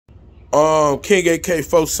King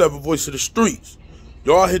AK47, Voice of the Streets.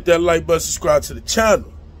 Y'all hit that like button, subscribe to the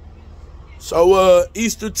channel. So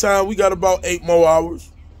Easter time, we got about 8 more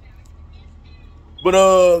hours.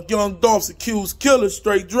 But young Dolph's accused killer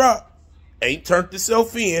straight drop. Ain't turned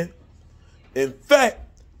himself in. In fact,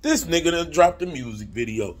 this nigga done dropped a music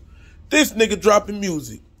video. This nigga dropping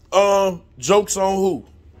music. Jokes on who?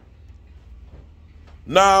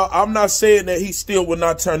 Now, I'm not saying that he still will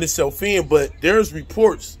not turn himself in, but there's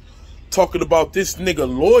reports talking about this nigga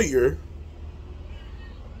lawyer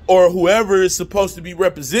or whoever is supposed to be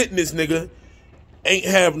representing this nigga ain't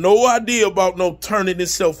have no idea about no turning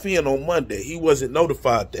himself in on Monday. He wasn't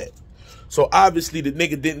notified that. So obviously the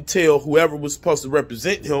nigga didn't tell whoever was supposed to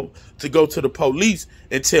represent him to go to the police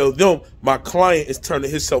and tell them my client is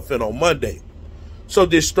turning himself in on Monday. So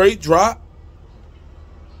this straight drop,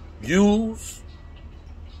 use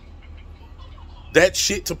that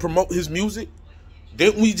shit to promote his music.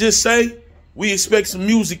 Didn't we just say we expect some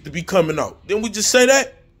music to be coming out? Didn't we just say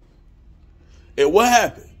that? And what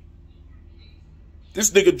happened? This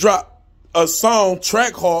nigga dropped a song,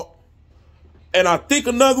 Track Hawk, and I think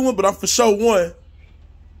another one, but I'm for sure one.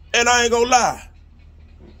 And I ain't gonna lie,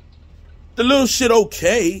 the little shit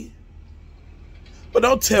okay, but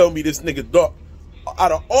don't tell me this nigga dog.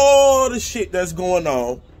 Out of all the shit that's going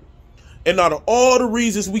on, and out of all the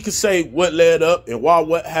reasons we could say what led up and why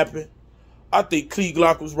what happened, I think Key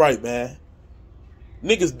Glock was right, man.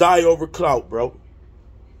 Niggas die over clout, bro.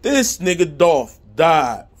 This nigga Dolph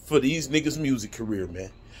died for these niggas' music career, man.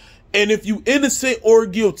 And if you innocent or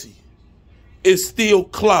guilty, it's still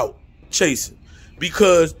clout chasing.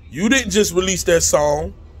 Because you didn't just release that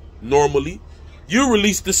song normally. You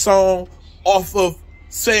released the song off of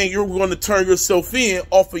saying you're going to turn yourself in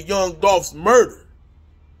off of young Dolph's murder.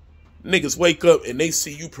 Niggas wake up and they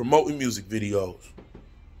see you promoting music videos.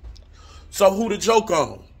 So who the joke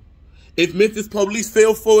on? If Memphis police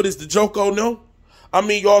fell for it, is the joke on them? I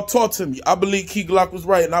mean, y'all talk to me. I believe Key Glock was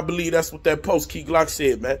right, and I believe that's what that post Key Glock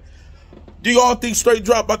said, man. Do y'all think straight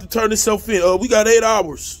drop about to turn itself in? We got 8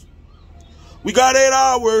 hours. We got 8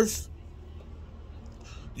 hours.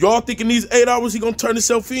 Y'all thinking these 8 hours he gonna turn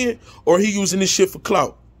himself in? Or he using this shit for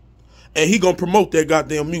clout? And he gonna promote that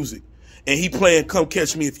goddamn music. And he playing Come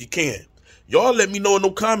Catch Me If You Can. Y'all let me know in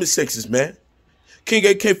no comment sections, man. King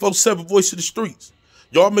AK47, Voice of the Streets.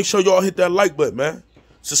 Y'all make sure y'all hit that like button, man.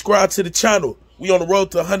 Subscribe to the channel. We on the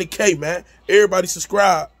road to 100K, man. Everybody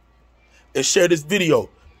subscribe and share this video.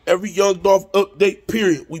 Every Young Dolph update,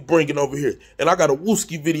 period, we bringing over here. And I got a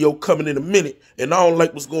Wooski video coming in a minute, and I don't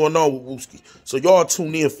like what's going on with Wooski. So y'all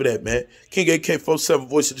tune in for that, man. King AK47,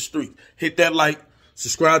 Voice of the Street. Hit that like,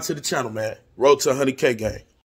 subscribe to the channel, man. Road to 100K, gang.